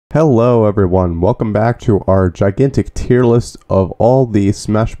Hello everyone, welcome back to our gigantic tier list of all the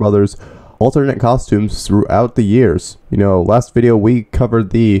Smash Brothers alternate costumes throughout the years. You know, last video we covered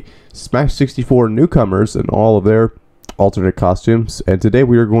the Smash 64 newcomers and all of their alternate costumes, and today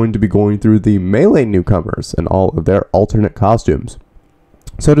we are going to be going through the Melee newcomers and all of their alternate costumes.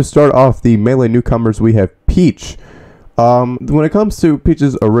 So to start off the Melee newcomers, we have Peach. When it comes to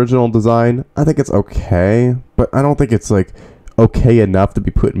Peach's original design, I think it's okay, but I don't think it's like okay enough to be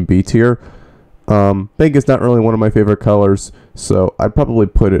put in B tier. Pink is not really one of my favorite colors, so I'd probably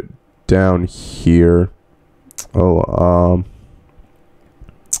put it down here.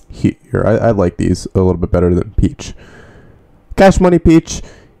 Here. I like these a little bit better than Peach. Cash Money Peach.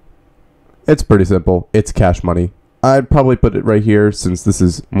 It's pretty simple. It's Cash Money. I'd probably put it right here since this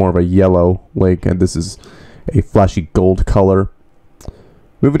is more of a yellow link and this is a flashy gold color.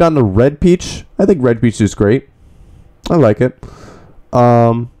 Moving on to Red Peach. I think Red Peach is great. I like it.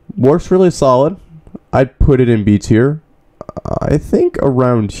 Works really solid. I'd put it in B tier. I think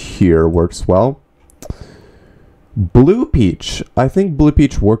around here works well. Blue Peach. I think Blue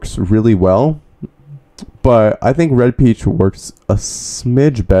Peach works really well, but I think Red Peach works a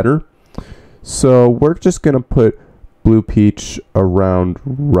smidge better. So we're just going to put Blue Peach around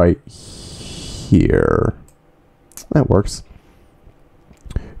right here. That works.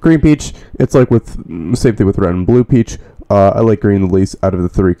 Green Peach, it's like with same thing with Red and Blue Peach. I like green the least out of the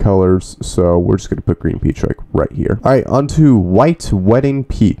three colors, so we're just gonna put Green Peach like right here. All right, on to White Wedding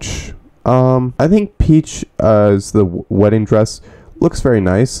Peach. I think Peach as the wedding dress looks very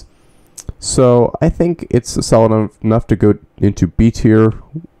nice, so I think it's solid enough to go into B tier,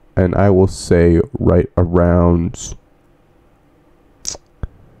 and I will say right around.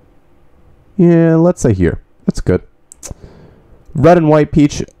 Yeah, let's say here. That's good. Red and White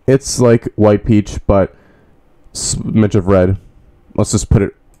Peach, it's like White Peach, but smidge of red. Let's just put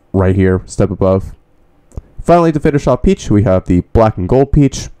it right here, step above. Finally, to finish off Peach, we have the Black and Gold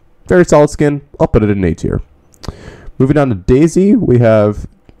Peach. Very solid skin. I'll put it in A tier. Moving on to Daisy, we have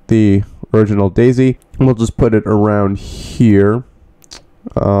the original Daisy. We'll just put it around here.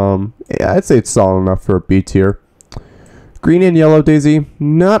 Yeah, I'd say it's solid enough for a B tier. Green and Yellow Daisy,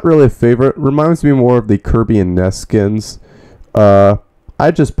 not really a favorite. Reminds me more of the Kirby and Ness skins. I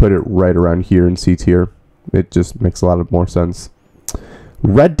just put it right around here in C tier. It just makes a lot of more sense.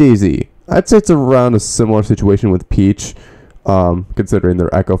 Red Daisy. I'd say it's around a similar situation with Peach, considering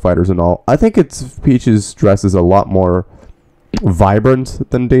they're Echo Fighters and all. I think Peach's dress is a lot more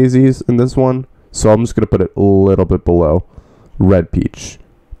vibrant than Daisy's in this one, so I'm just going to put it a little bit below Red Peach.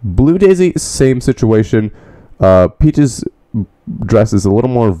 Blue Daisy, same situation. Peach's dress is a little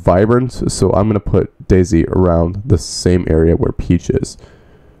more vibrant, so I'm going to put Daisy around the same area where Peach is.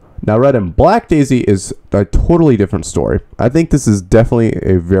 Now Red and Black Daisy is a totally different story. I think this is definitely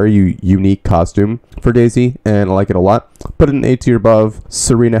a very unique costume for Daisy, and I like it a lot. Put it in A tier above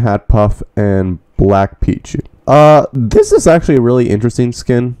Serena Hat Puff and Black Peach. This is actually a really interesting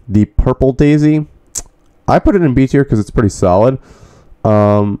skin, the Purple Daisy. I put it in B tier because it's pretty solid.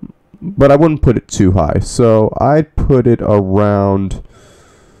 But I wouldn't put it too high, so I'd put it around,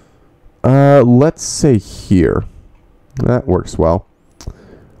 let's say here. That works well.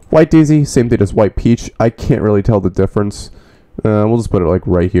 White Daisy, same thing as White Peach. I can't really tell the difference. We'll just put it like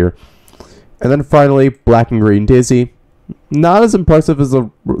right here. And then finally, Black and Green Daisy. Not as impressive as the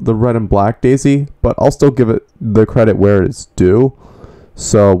Red and Black Daisy, but I'll still give it the credit where it's due.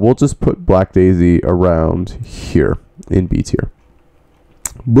 So we'll just put Black Daisy around here in B tier.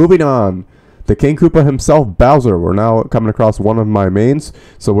 Moving on, the King Koopa himself, Bowser. We're now coming across one of my mains,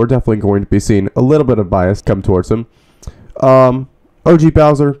 so we're definitely going to be seeing a little bit of bias come towards him. OG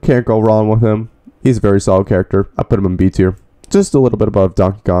Bowser, can't go wrong with him. He's a very solid character. I put him in B tier, just a little bit above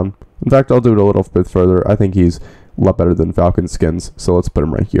Donkey Kong. In fact, I'll do it a little bit further. I think he's a lot better than Falcon skins, so let's put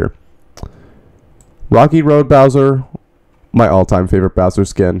him right here. Rocky Road Bowser, my all-time favorite Bowser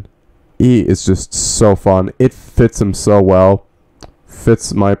skin. He is just so fun. It fits him so well.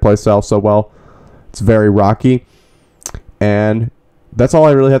 Fits my playstyle so well. It's very rocky, and that's all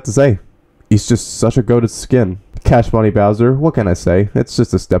I really have to say. He's just such a goated skin. Cash Money Bowser, what can I say? It's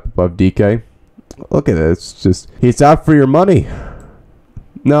just a step above DK. Look at it, it's just, he's out for your money.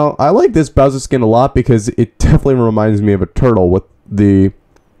 Now, I like this Bowser skin a lot because it definitely reminds me of a turtle with the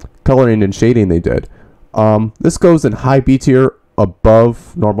coloring and shading they did. This goes in high B tier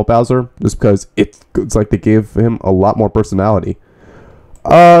above normal Bowser, just because it's like they gave him a lot more personality.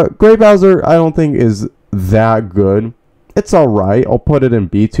 Gray Bowser, I don't think is that good. It's alright. I'll put it in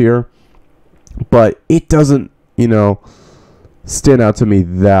B tier. But it doesn't, you know, stand out to me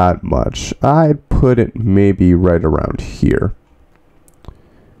that much. I'd put it maybe right around here.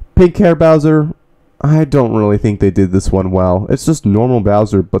 Pink hair Bowser, I don't really think they did this one well. It's just normal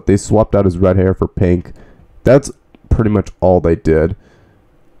Bowser, but they swapped out his red hair for pink. That's pretty much all they did.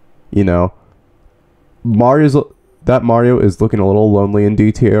 You know, that Mario is looking a little lonely in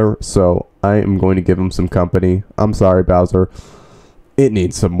D tier, so I am going to give him some company. I'm sorry, Bowser. It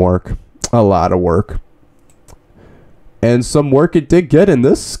needs some work. A lot of work. And some work it did get in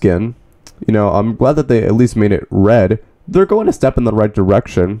this skin. You know, I'm glad that they at least made it red. They're going a step in the right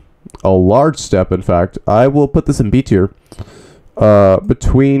direction. A large step, in fact. I will put this in B tier.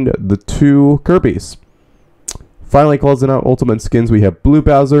 Between the two Kirbys. Finally, closing out Ultimate Skins, we have Blue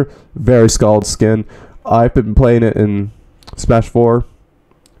Bowser. Very solid skin. I've been playing it in Smash 4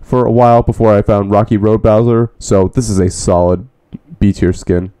 for a while before I found Rocky Road Bowser. So this is a solid B tier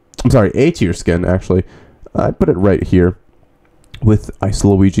skin. I'm sorry, A tier skin, actually. I put it right here with Ice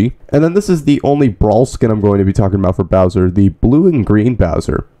Luigi. And then this is the only Brawl skin I'm going to be talking about for Bowser. The blue and green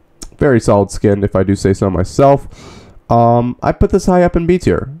Bowser. Very solid skin, if I do say so myself. I put this high up in B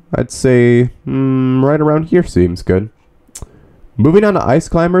tier. I'd say right around here seems good. Moving on to Ice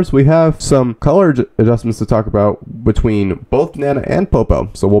Climbers, we have some color adjustments to talk about between both Nana and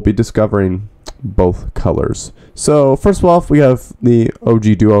Popo. So we'll be discovering both colors. So first of all, we have the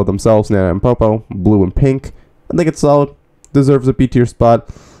OG duo themselves, Nana and Popo, blue and pink. I think it's solid. Deserves a B tier spot.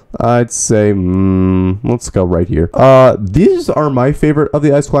 I'd say, let's go right here. These are my favorite of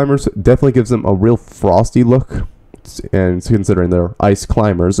the Ice Climbers. Definitely gives them a real frosty look. And considering they're Ice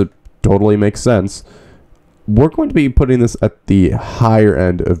Climbers, it totally makes sense. We're going to be putting this at the higher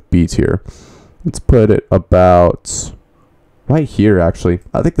end of B tier. Let's put it about right here, actually.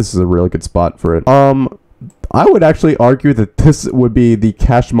 I think this is a really good spot for it. I would actually argue that this would be the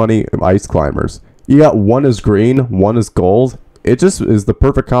Cash Money of Ice Climbers. You got one is green, one is gold. It just is the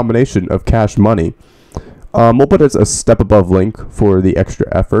perfect combination of Cash Money. We'll put it a step above Link for the extra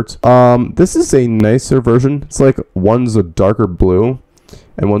effort. This is a nicer version. It's like one's a darker blue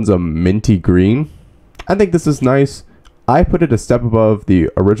and one's a minty green. I think this is nice. I put it a step above the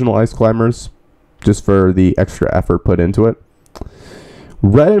original Ice Climbers just for the extra effort put into it.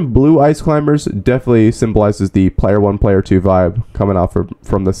 Red and blue Ice Climbers definitely symbolizes the player 1, player 2 vibe coming off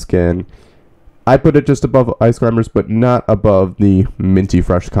from the skin. I put it just above Ice Climbers, but not above the minty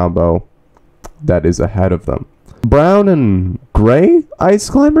fresh combo that is ahead of them. Brown and gray Ice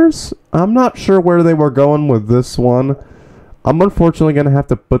Climbers? I'm not sure where they were going with this one. I'm unfortunately going to have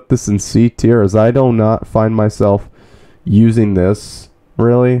to put this in C tier as I do not find myself using this,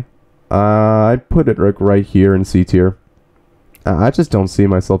 really. I'd put it right here in C tier. I just don't see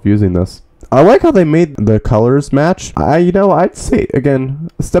myself using this. I like how they made the colors match. I'd say, again,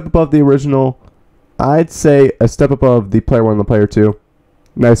 a step above the original. I'd say a step above the player 1 and the player 2.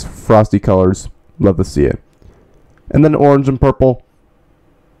 Nice frosty colors. Love to see it. And then orange and purple.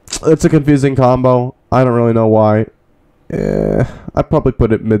 It's a confusing combo. I don't really know why. I'd probably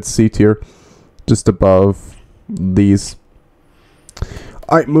put it mid C tier. Just above these.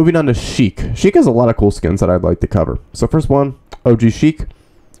 Alright, moving on to Sheik. Sheik has a lot of cool skins that I'd like to cover. So first one, OG Sheik.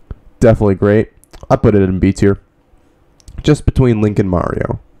 Definitely great. I put it in B tier. Just between Link and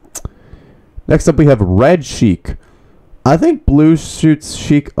Mario. Next up we have Red Sheik. I think blue suits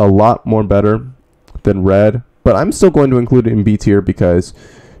Sheik a lot more better than red. But I'm still going to include it in B tier because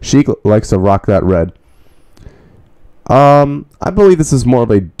Sheik likes to rock that red. I believe this is more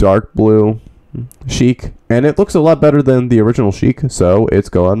of a dark blue Sheik, and it looks a lot better than the original Sheik, so it's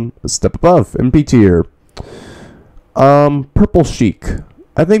going a step above in B tier. Purple Sheik.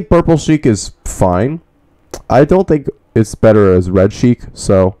 I think purple Sheik is fine. I don't think it's better as red Sheik,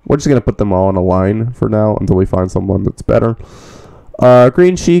 so we're just gonna put them all on a line for now until we find someone that's better.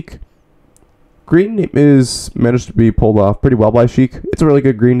 Green Sheik. Green is managed to be pulled off pretty well by Sheik. It's a really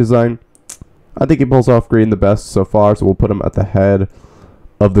good green design. I think he pulls off green the best so far, so we'll put him at the head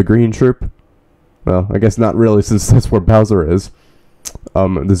of the green troop. Well, I guess not really, since that's where Bowser is.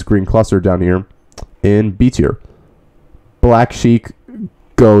 This green cluster down here in B tier. Black Sheik,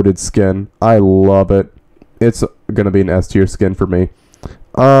 goated skin. I love it. It's gonna be an S tier skin for me.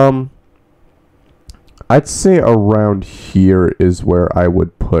 I'd say around here is where I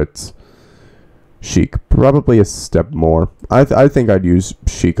would put Sheik. Probably a step more. I think I'd use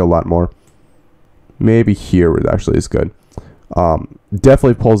Sheik a lot more. Maybe here actually is good.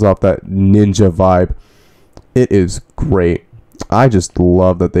 Definitely pulls off that ninja vibe. It is great. I just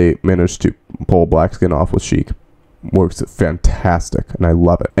love that they managed to pull black skin off with Sheik. Works fantastic, and I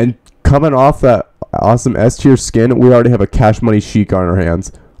love it. And coming off that awesome S tier skin, we already have a Cash Money Sheik on our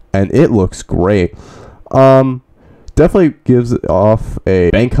hands, and it looks great. Definitely Definitely gives off a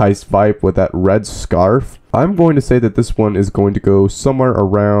bank heist vibe with that red scarf. I'm going to say that this one is going to go somewhere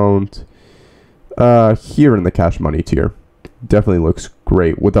around here in the Cash Money tier. Definitely looks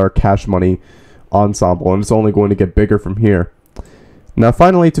great with our Cash Money ensemble, and it's only going to get bigger from here. Now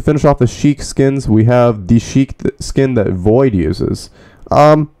finally, to finish off the Chic skins, we have the Chic skin that Void uses.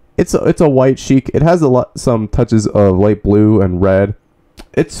 It's a white Chic. It has some touches of light blue and red.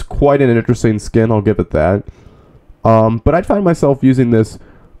 It's quite an interesting skin, I'll give it that. But I'd find myself using this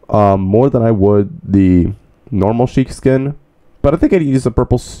more than I would the normal Chic skin. But I think I'd use the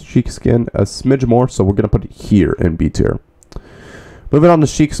purple Chic skin a smidge more, so we're going to put it here in B tier. Moving on to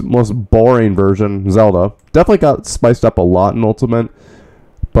Chic's most boring version, Zelda. Definitely got spiced up a lot in Ultimate,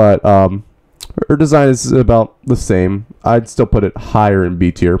 but her design is about the same. I'd still put it higher in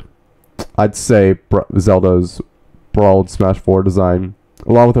B tier. I'd say Zelda's Brawl and Smash 4 design,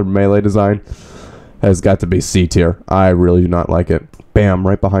 along with her Melee design, has got to be C tier. I really do not like it. Bam,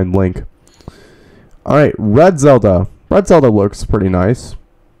 right behind Link. Alright, Red Zelda. Red Zelda looks pretty nice.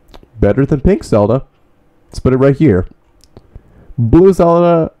 Better than Pink Zelda. Let's put it right here. Blue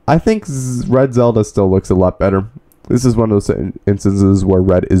Zelda, I think Red Zelda still looks a lot better. This is one of those instances where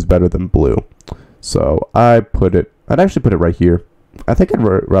red is better than blue. So I'd actually put it right here. I think I'd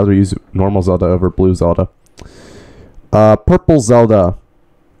rather use normal Zelda over blue Zelda. Purple Zelda.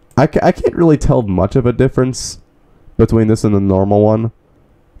 I can't really tell much of a difference between this and the normal one.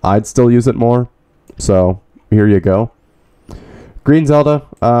 I'd still use it more. So here you go. Green Zelda,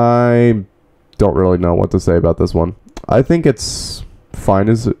 I don't really know what to say about this one. I think it's fine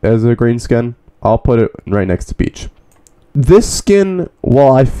as a green skin. I'll put it right next to Peach. This skin,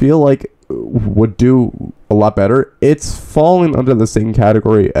 while I feel like would do a lot better, it's falling under the same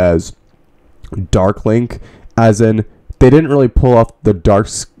category as Dark Link, as in they didn't really pull off the dark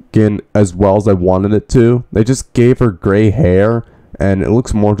skin as well as I wanted it to. They just gave her gray hair, and it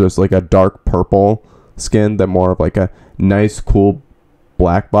looks more just like a dark purple skin than more of like a nice, cool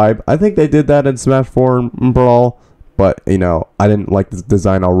black vibe. I think they did that in Smash 4 and Brawl, but, you know, I didn't like the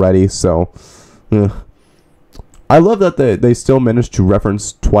design already, so... I love that they still managed to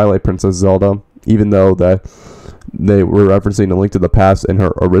reference Twilight Princess Zelda, even though that they were referencing A Link to the Past in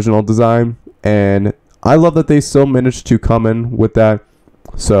her original design. And I love that they still managed to come in with that.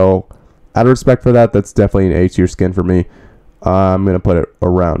 So, out of respect for that, that's definitely an A tier skin for me. I'm going to put it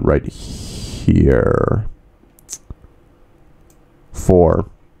around right here for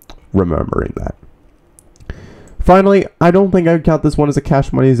remembering that. Finally, I don't think I would count this one as a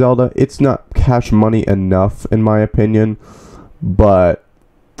Cash Money Zelda. It's not Cash Money enough, in my opinion. But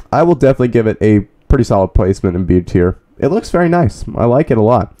I will definitely give it a pretty solid placement in B tier. It looks very nice. I like it a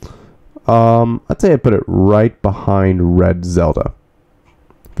lot. I'd say I'd put it right behind Red Zelda.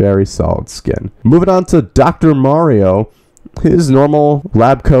 Very solid skin. Moving on to Dr. Mario. His normal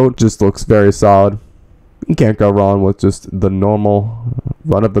lab coat just looks very solid. You can't go wrong with just the normal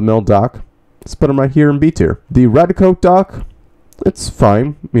run-of-the-mill Doc. Let's put him right here in B tier. The red coat Doc, it's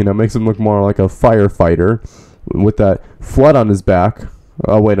fine. You know, makes him look more like a firefighter with that flood on his back.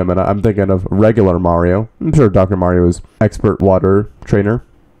 Oh, wait a minute. I'm thinking of regular Mario. I'm sure Dr. Mario is expert water trainer.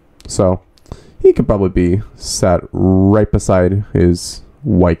 So, he could probably be sat right beside his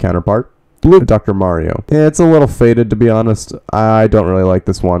white counterpart. Blue Dr. Mario. It's a little faded, to be honest. I don't really like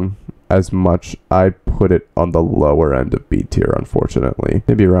this one as much. I put it on the lower end of B tier, unfortunately.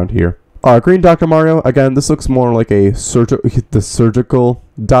 Maybe around here. Green Dr. Mario, again, this looks more like a surgical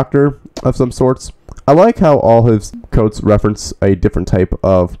doctor of some sorts. I like how all his coats reference a different type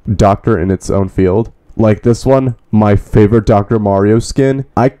of doctor in its own field. Like this one, my favorite Dr. Mario skin.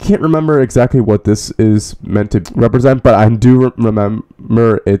 I can't remember exactly what this is meant to represent, but I do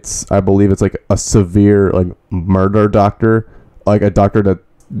remember I believe it's like a severe like murder doctor. Like a doctor that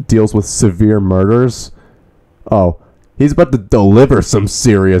deals with severe murders. Oh. He's about to deliver some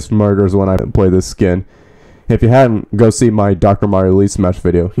serious murders when I play this skin. If you hadn't, go see my Dr. Mario Elite Smash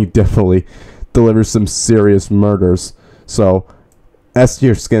video. He definitely delivers some serious murders. So, S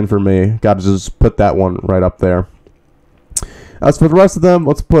tier skin for me. Gotta just put that one right up there. As for the rest of them,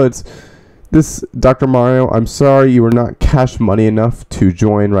 let's put this Dr. Mario. I'm sorry you were not Cash Money enough to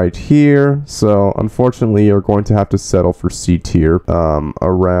join right here. So, unfortunately, you're going to have to settle for C tier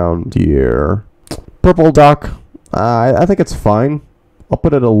around here. Purple Doc. I think it's fine. I'll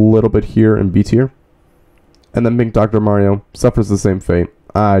put it a little bit here in B tier. And then Pink Dr. Mario suffers the same fate.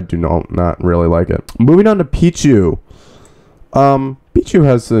 I do not really like it. Moving on to Pichu. Pichu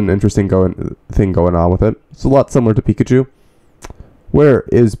has an interesting thing going on with it. It's a lot similar to Pikachu. Where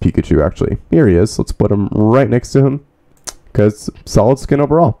is Pikachu actually? Here he is. Let's put him right next to him. Because solid skin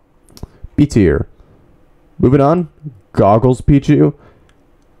overall. B tier. Moving on, Goggles Pichu.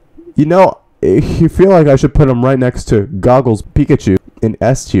 You know, you feel like I should put him right next to Goggles Pikachu in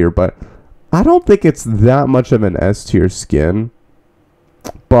S tier, but I don't think it's that much of an S tier skin.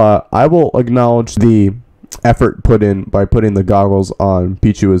 But I will acknowledge the effort put in by putting the goggles on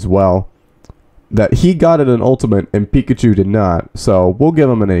Pichu as well. That he got it in Ultimate and Pikachu did not. So we'll give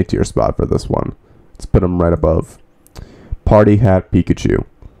him an A tier spot for this one. Let's put him right above Party Hat Pikachu.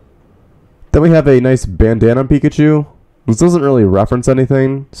 Then we have a nice bandana Pikachu. This doesn't really reference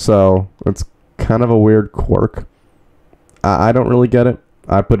anything, so it's kind of a weird quirk. I don't really get it.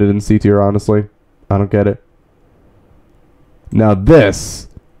 I put it in C tier, honestly. I don't get it. Now this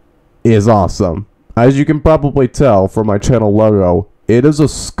is awesome. As you can probably tell from my channel logo, it is a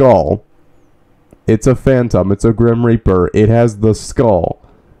skull. It's a Phantom. It's a Grim Reaper. It has the skull.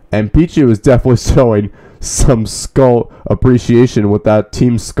 And Pichu is definitely showing some skull appreciation with that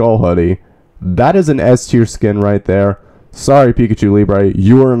Team Skull hoodie. That is an S tier skin right there. Sorry, Pikachu Libre.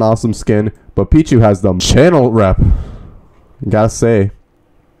 You are an awesome skin. But Pichu has the channel rep. Gotta say,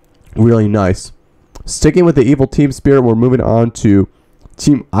 really nice. Sticking with the evil team spirit, we're moving on to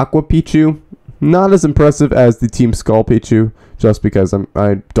Team Aqua Pichu. Not as impressive as the Team Skull Pichu, just because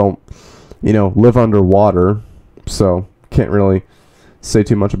I don't, live underwater, so can't really say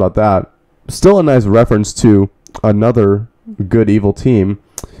too much about that. Still a nice reference to another good evil team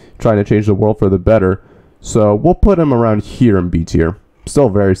trying to change the world for the better. So we'll put him around here in B tier. Still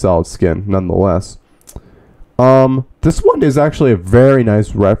very solid skin, nonetheless. This one is actually a very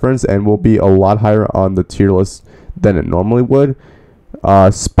nice reference and will be a lot higher on the tier list than it normally would.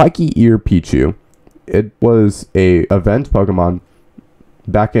 Spiky Ear Pichu. It was a event Pokemon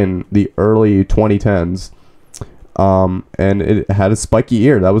back in the early 2010s. And it had a spiky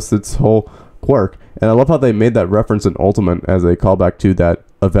ear. That was its whole quirk. And I love how they made that reference in Ultimate as a callback to that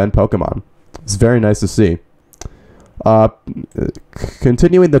event Pokemon. It's very nice to see.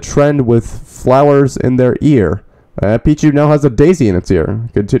 Continuing the trend with flowers in their ear. Pichu now has a daisy in its ear.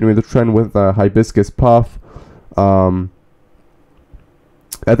 Continuing the trend with Hibiscus Puff.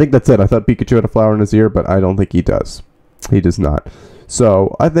 I think that's it. I thought Pikachu had a flower in his ear, but I don't think he does. He does not.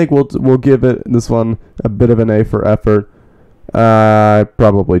 So I think we'll give this one a bit of an A for effort. I'd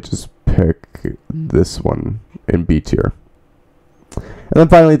probably just pick this one in B tier. And then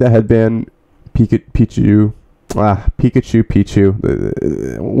finally the headband Pikachu.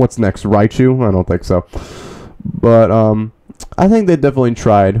 What's next? Raichu? I don't think so. But I think they definitely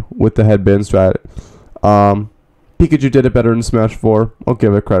tried with the headband strat. Pikachu did it better in Smash 4. I'll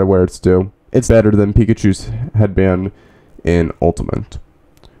give it credit where it's due. It's better than Pikachu's headband in Ultimate.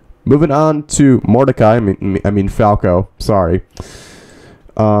 Moving on to Mordecai. I mean Falco. Sorry.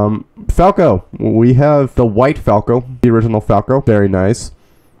 Falco. We have the white Falco, the original Falco. Very nice.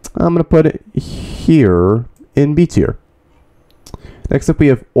 I'm gonna put it here in B tier. Next up we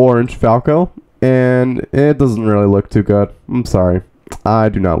have orange Falco, and it doesn't really look too good. I'm sorry. I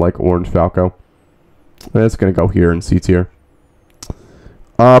do not like orange Falco. It's gonna go here in C tier.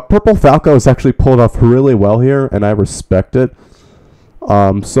 Purple Falco is actually pulled off really well here, and I respect it.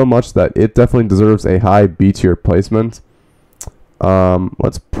 So much that it definitely deserves a high B tier placement.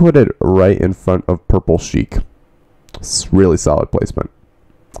 Let's put it right in front of Purple Chic. It's really solid placement.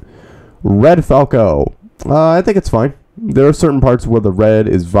 Red Falco. I think it's fine. There are certain parts where the red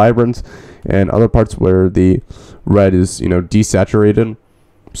is vibrant and other parts where the red is, desaturated.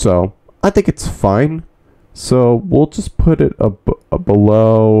 So I think it's fine. So we'll just put it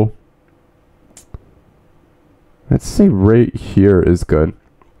below. Let's say right here is good.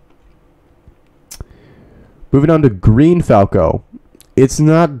 Moving on to Green Falco. It's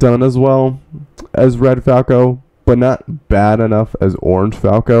not done as well as Red Falco, but not bad enough as Orange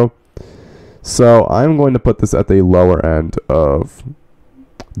Falco. So I'm going to put this at the lower end of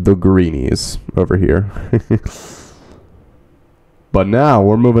the greenies over here. But now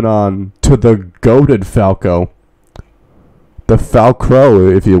we're moving on to the goated Falco. The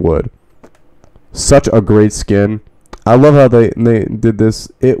Falcro, if you would. Such a great skin. I love how they did this.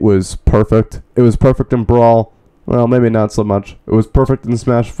 It was perfect. It was perfect in Brawl. Well, maybe not so much. It was perfect in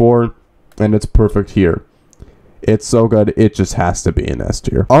Smash 4, and it's perfect here. It's so good, it just has to be in S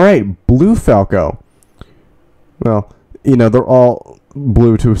tier. Alright, Blue Falco. Well, they're all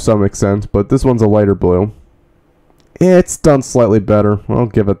blue to some extent, but this one's a lighter blue. It's done slightly better. I'll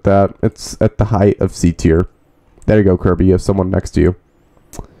give it that. It's at the height of C tier. There you go, Kirby. You have someone next to you.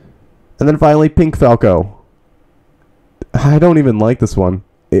 And then finally, Pink Falco. I don't even like this one.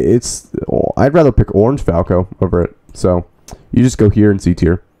 I'd rather pick Orange Falco over it. So, you just go here in C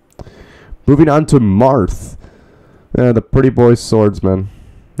tier. Moving on to Marth. The pretty boy swordsman.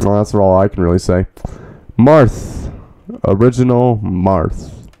 Well, that's all I can really say. Marth. Original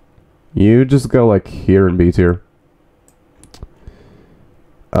Marth. You just go like here in B tier.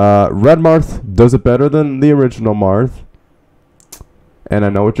 Red Marth does it better than the original Marth. And I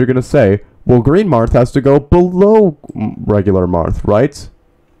know what you're going to say. Well, Green Marth has to go below regular Marth, right?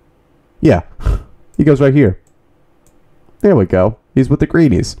 Yeah. He goes right here. There we go. He's with the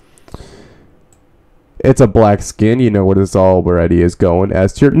greenies. It's a black skin. You know what it's already is going.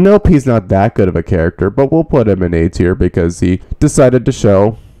 S tier. Nope, he's not that good of a character, but we'll put him in A tier because he decided to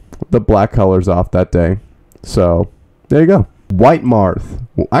show the black colors off that day. So, there you go. White Marth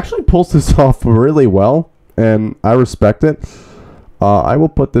actually pulls this off really well, and I respect it. I will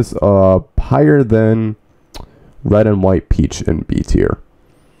put this higher than Red and White Peach in B tier.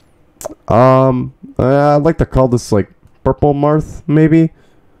 I'd like to call this like Purple Marth, maybe.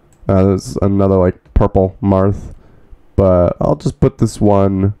 There's another like Purple Marth, but I'll just put this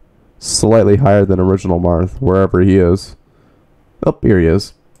one slightly higher than original Marth, wherever he is. Oh, here he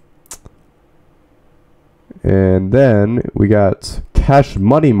is. And then we got Cash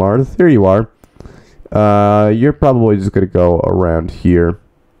Money Marth. Here you are. You're probably just gonna go around here.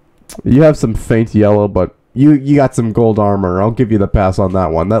 You have some faint yellow, but you got some gold armor. I'll give you the pass on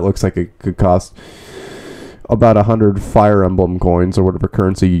that one. That looks like it could cost about 100 Fire Emblem coins or whatever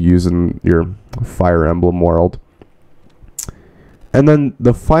currency you use in your Fire Emblem world. And then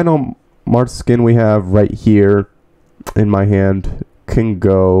the final Marth skin we have right here in my hand can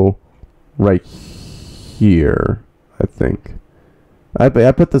go right here, I think. I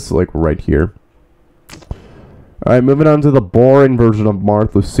put this like right here. Alright, moving on to the boring version of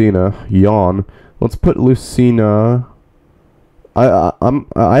Marth, Lucina. Yawn. Let's put Lucina. I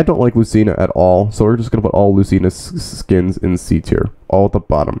don't like Lucina at all, so we're just gonna put all Lucina skins in C tier, all at the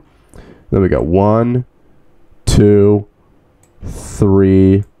bottom. Then we got 1, 2,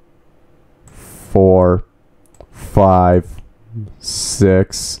 3, 4, 5,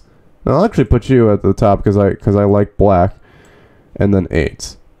 6. I'll actually put you at the top because I like black, and then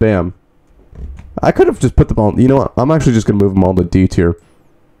 8. Bam. I could have just put them all. You know what? I'm actually just gonna move them all to D tier.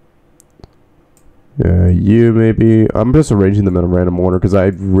 You maybe. I'm just arranging them in a random order because I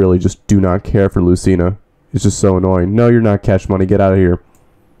really just do not care for Lucina. It's just so annoying. No, you're not Cash Money. Get out of here.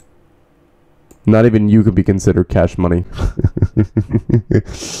 Not even you could be considered Cash Money.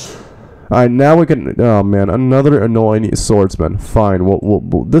 Alright, now we can. Oh man, another annoying swordsman. Fine.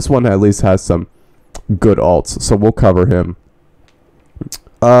 This one at least has some good alts, so we'll cover him.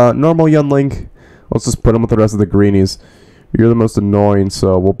 Normal Young Link. Let's just put him with the rest of the greenies. You're the most annoying,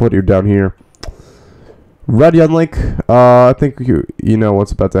 so we'll put you down here. Red Young Link. I think you know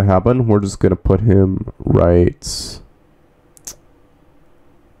what's about to happen. We're just gonna put him right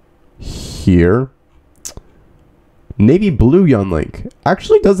here. Navy Blue Young Link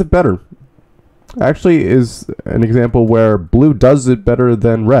actually does it better. Actually is an example where blue does it better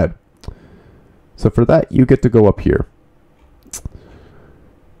than red. So for that, you get to go up here.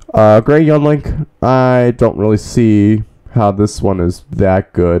 Gray Young Link, I don't really see how this one is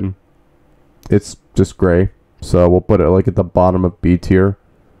that good. It's just gray, so we'll put it like at the bottom of B tier.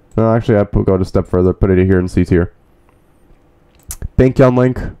 No, actually, I'd go a step further, put it here in C tier. Pink Young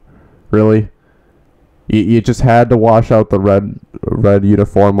Link, really? You just had to wash out the red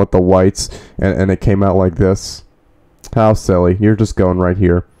uniform with the whites, and it came out like this. How silly. You're just going right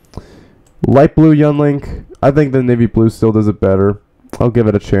here. Light Blue Young Link, I think the Navy Blue still does it better. I'll give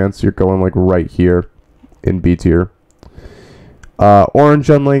it a chance. You're going like right here in B tier. Orange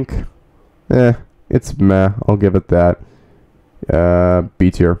Young Link, it's meh. I'll give it that.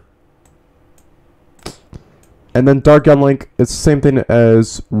 B tier. And then Dark Young Link, it's the same thing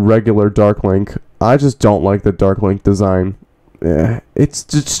as regular Dark Link. I just don't like the Dark Link design. It's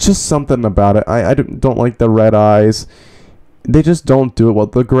just something about it. I don't like the red eyes. They just don't do it well.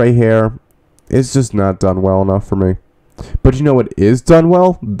 The gray hair is just not done well enough for me. But you know what is done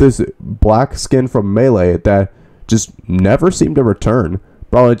well? This black skin from Melee that just never seemed to return.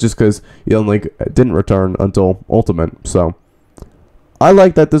 Probably just because Young Link didn't return until Ultimate. So I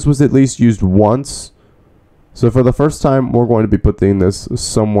like that this was at least used once. So for the first time, we're going to be putting this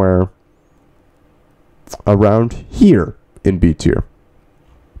somewhere around here in B tier.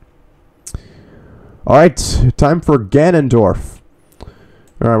 Alright, time for Ganondorf.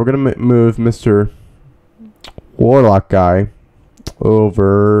 Alright, we're going to move Mr. Warlock guy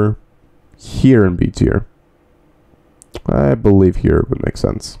over here in B tier. I believe here would make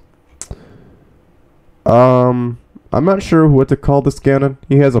sense. I'm not sure what to call this Ganon.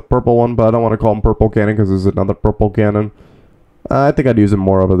 He has a purple one, but I don't want to call him Purple Ganon because there's another Purple Ganon. I think I'd use him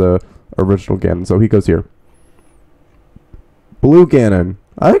more over the original Ganon, so he goes here. Blue Ganon.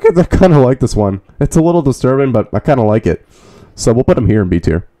 I think I kind of like this one. It's a little disturbing, but I kind of like it. So we'll put him here in B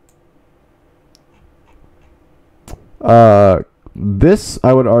tier. This,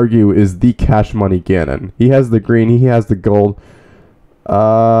 I would argue, is the Cash Money Ganon. He has the green, he has the gold.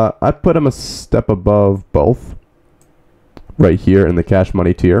 I put him a step above both. Right here in the Cash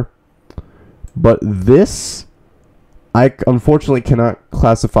Money tier. But this, I unfortunately cannot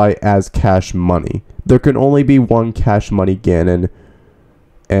classify as Cash Money. There can only be one Cash Money Ganon,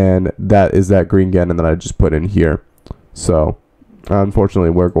 and that is that green Ganon that I just put in here. So, unfortunately,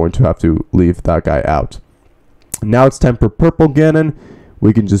 we're going to have to leave that guy out. Now it's time for Purple Ganon.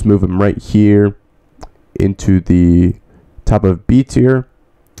 We can just move him right here into the top of B tier.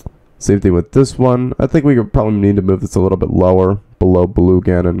 Same thing with this one. I think we could probably need to move this a little bit lower, below Blue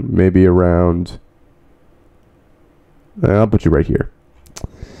Ganon, maybe around... I'll put you right here.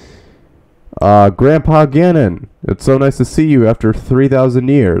 Grandpa Ganon, it's so nice to see you after 3,000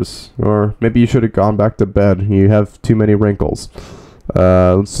 years. Or maybe you should have gone back to bed. You have too many wrinkles.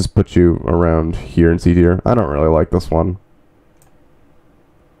 Let's just put you around here in C tier. I don't really like this one.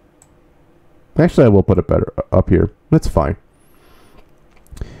 Actually, I will put it better up here. That's fine.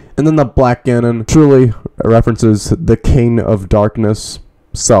 And then the Black Ganon truly references the King of Darkness.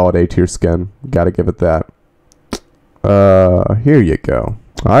 Solid A tier skin. Gotta give it that. Here you go.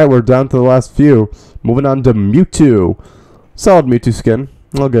 Alright, we're down to the last few. Moving on to Mewtwo. Solid Mewtwo skin.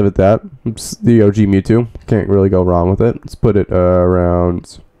 I'll give it that. It's the OG Mewtwo. Can't really go wrong with it. Let's put it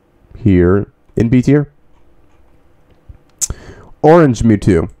around here in B tier. Orange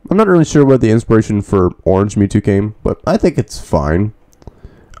Mewtwo. I'm not really sure where the inspiration for Orange Mewtwo came, but I think it's fine.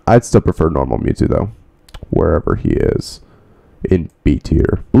 I'd still prefer normal Mewtwo though, wherever he is in B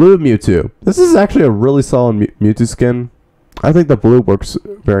tier. Blue Mewtwo. This is actually a really solid Mewtwo skin. I think the blue works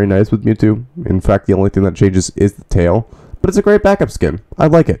very nice with Mewtwo. In fact, the only thing that changes is the tail, but it's a great backup skin. I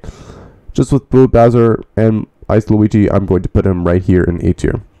like it. Just with Blue Bowser and Ice Luigi, I'm going to put him right here in A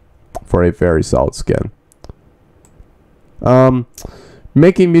tier for a very solid skin.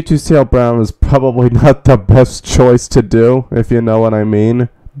 Making Mewtwo's tail brown is probably not the best choice to do, if you know what I mean.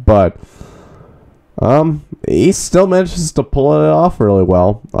 But he still manages to pull it off really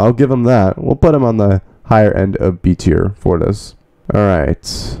well. I'll give him that. We'll put him on the higher end of B tier for this.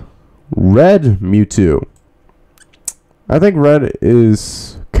 Alright. Red Mewtwo. I think red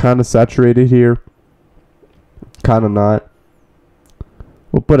is kind of saturated here. Kind of not.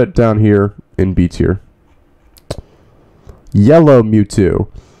 We'll put it down here in B tier. Yellow Mewtwo.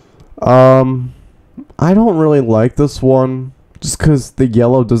 I don't really like this one. Just because the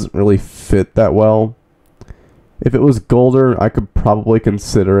yellow doesn't really fit that well. If it was golder, I could probably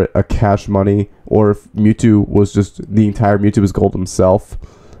consider it a Cash Money. Or if Mewtwo was just, the entire Mewtwo was gold himself.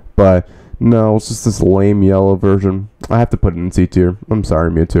 But no, it's just this lame yellow version. I have to put it in C tier. I'm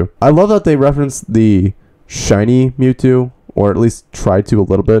sorry, Mewtwo. I love that they referenced the shiny Mewtwo. Or at least try to a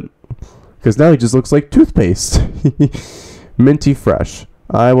little bit. Because now he just looks like toothpaste. Minty fresh.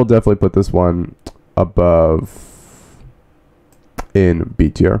 I will definitely put this one above in B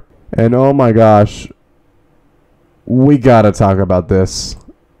tier. And oh my gosh, we gotta talk about this.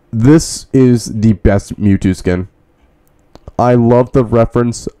 This is the best Mewtwo skin. I love the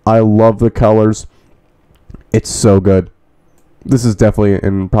reference. I love the colors. It's so good. This is definitely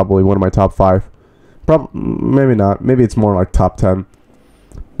in probably one of my top 5. Maybe not. Maybe it's more like top 10.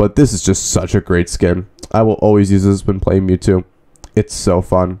 But this is just such a great skin. I will always use this when playing Mewtwo. It's so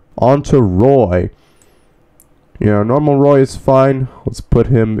fun. On to Roy. You know, normal Roy is fine. Let's put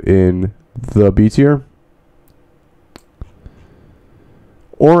him in the B tier.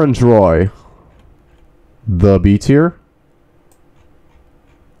 Orange Roy. The B tier.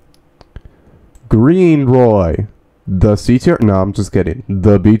 Green Roy. The C tier. No, I'm just kidding.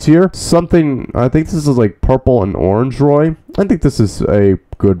 The B tier. Something, I think this is like purple and orange Roy. I think this is a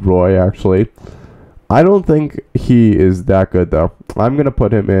good Roy, actually. I don't think he is that good, though. I'm going to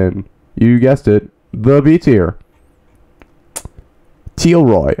put him in, you guessed it, the B tier. Teal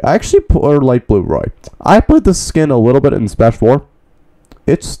Roy. I actually put, or light blue Roy. I put the skin a little bit in Smash 4.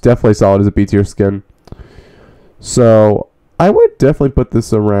 It's definitely solid as a B tier skin. So, I would definitely put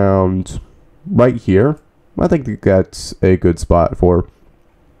this around right here. I think that's a good spot for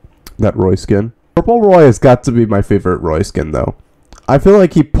that Roy skin. Purple Roy has got to be my favorite Roy skin, though. I feel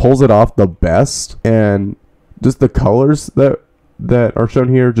like he pulls it off the best, and just the colors that are shown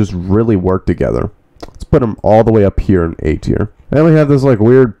here just really work together. Let's put him all the way up here in A tier. Then we have this like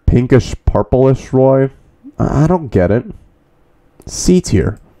weird pinkish purplish Roy. I don't get it. C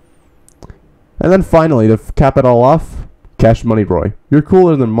tier. And then finally, to cap it all off, Cash Money Roy. You're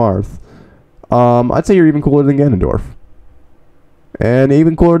cooler than Marth. I'd say you're even cooler than Ganondorf. And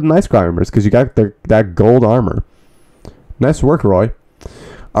even cooler than Ice Climbers because you got that gold armor. Nice work, Roy.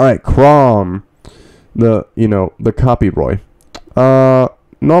 Alright, Chrom. The copy Roy.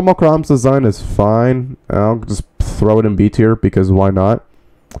 Normal Chrom's design is fine. I'll just throw it in B tier because why not?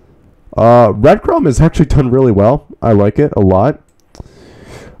 Red Chrom is actually done really well. I like it a lot.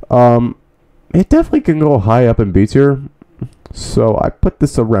 It definitely can go high up in B tier. So I put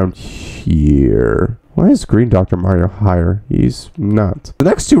this around here. Why is Green Dr. Mario higher? He's not. The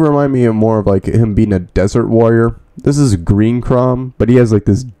next two remind me of more of like him being a desert warrior. This is Green Chrom, but he has like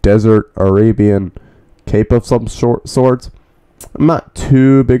this desert Arabian cape of some sort. I'm not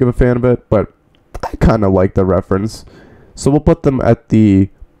too big of a fan of it, but I kind of like the reference. So we'll put them at the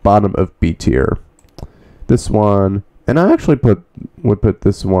bottom of B tier. This one, and I actually would put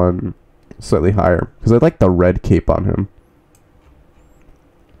this one slightly higher because I like the red cape on him.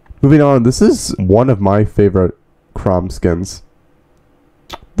 Moving on, this is one of my favorite Chrom skins.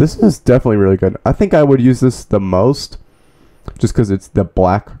 This is definitely really good. I think I would use this the most just because it's the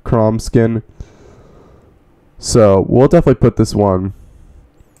black Chrom skin. So we'll definitely put this one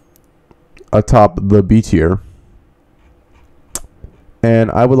atop the B tier.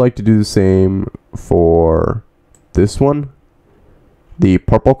 And I would like to do the same for this one. The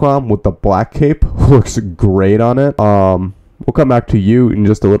purple Chrom with the black cape looks great on it. We'll come back to you in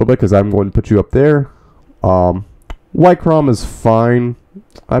just a little bit because I'm going to put you up there. White Chrom is fine.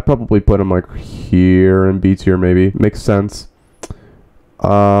 I'd probably put him like here in B tier maybe. Makes sense.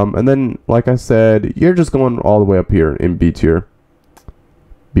 And then, like I said, you're just going all the way up here in B tier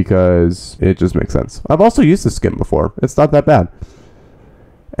because it just makes sense. I've also used this skin before. It's not that bad.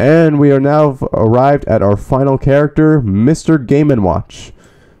 And we are now arrived at our final character, Mr. Game & Watch.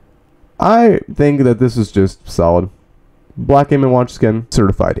 I think that this is just solid. Black Game & Watch skin,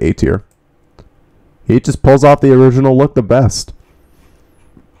 certified A tier. He just pulls off the original look the best.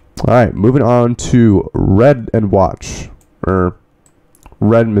 Alright, moving on to Red and Watch. Or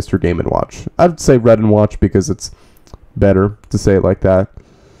Red Mr. Game & Watch. I'd say Red and Watch because it's better to say it like that.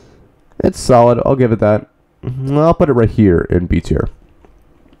 It's solid, I'll give it that. I'll put it right here in B tier.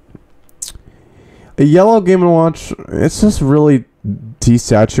 A yellow Game & Watch, it's just really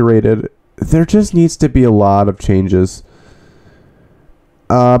desaturated. There just needs to be a lot of changes.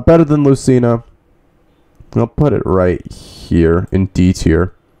 Better than Lucina. I'll put it right here in D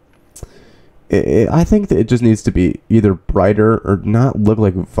tier. I think that it just needs to be either brighter or not look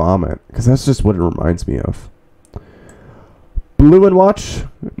like vomit, because that's just what it reminds me of. Blue and Watch,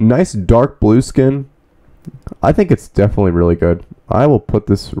 nice dark blue skin. I think it's definitely really good. I will put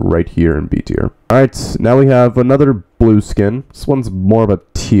this right here in B tier. Alright, now we have another blue skin. This one's more of a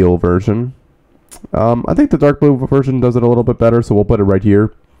teal version. I think the dark blue version does it a little bit better, so we'll put it right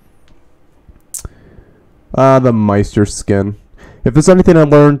here. The Meister skin. If there's anything I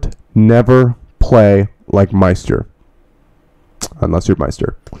learned, never play like Meister. Unless you're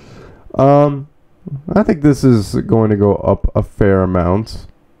Meister. I think this is going to go up a fair amount.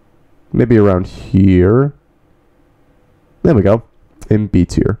 Maybe around here. There we go. In B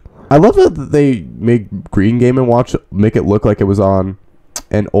tier. I love that they make Green Game & Watch make it look like it was on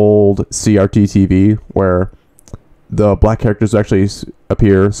an old CRT TV where the black characters actually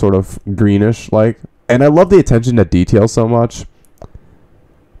appear sort of greenish like. And I love the attention to detail so much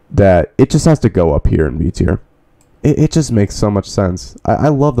that it just has to go up here in B tier. It just makes so much sense. I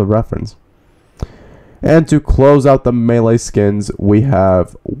love the reference. And to close out the melee skins, we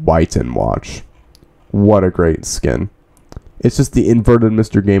have White and Watch. What a great skin. It's just the inverted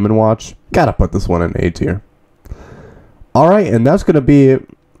Mr. Game & Watch. Gotta put this one in A tier. Alright, and that's gonna be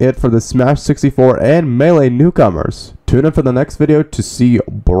it for the Smash 64 and Melee Newcomers. Tune in for the next video to see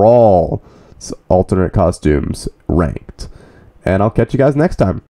Brawl's alternate costumes ranked. And I'll catch you guys next time.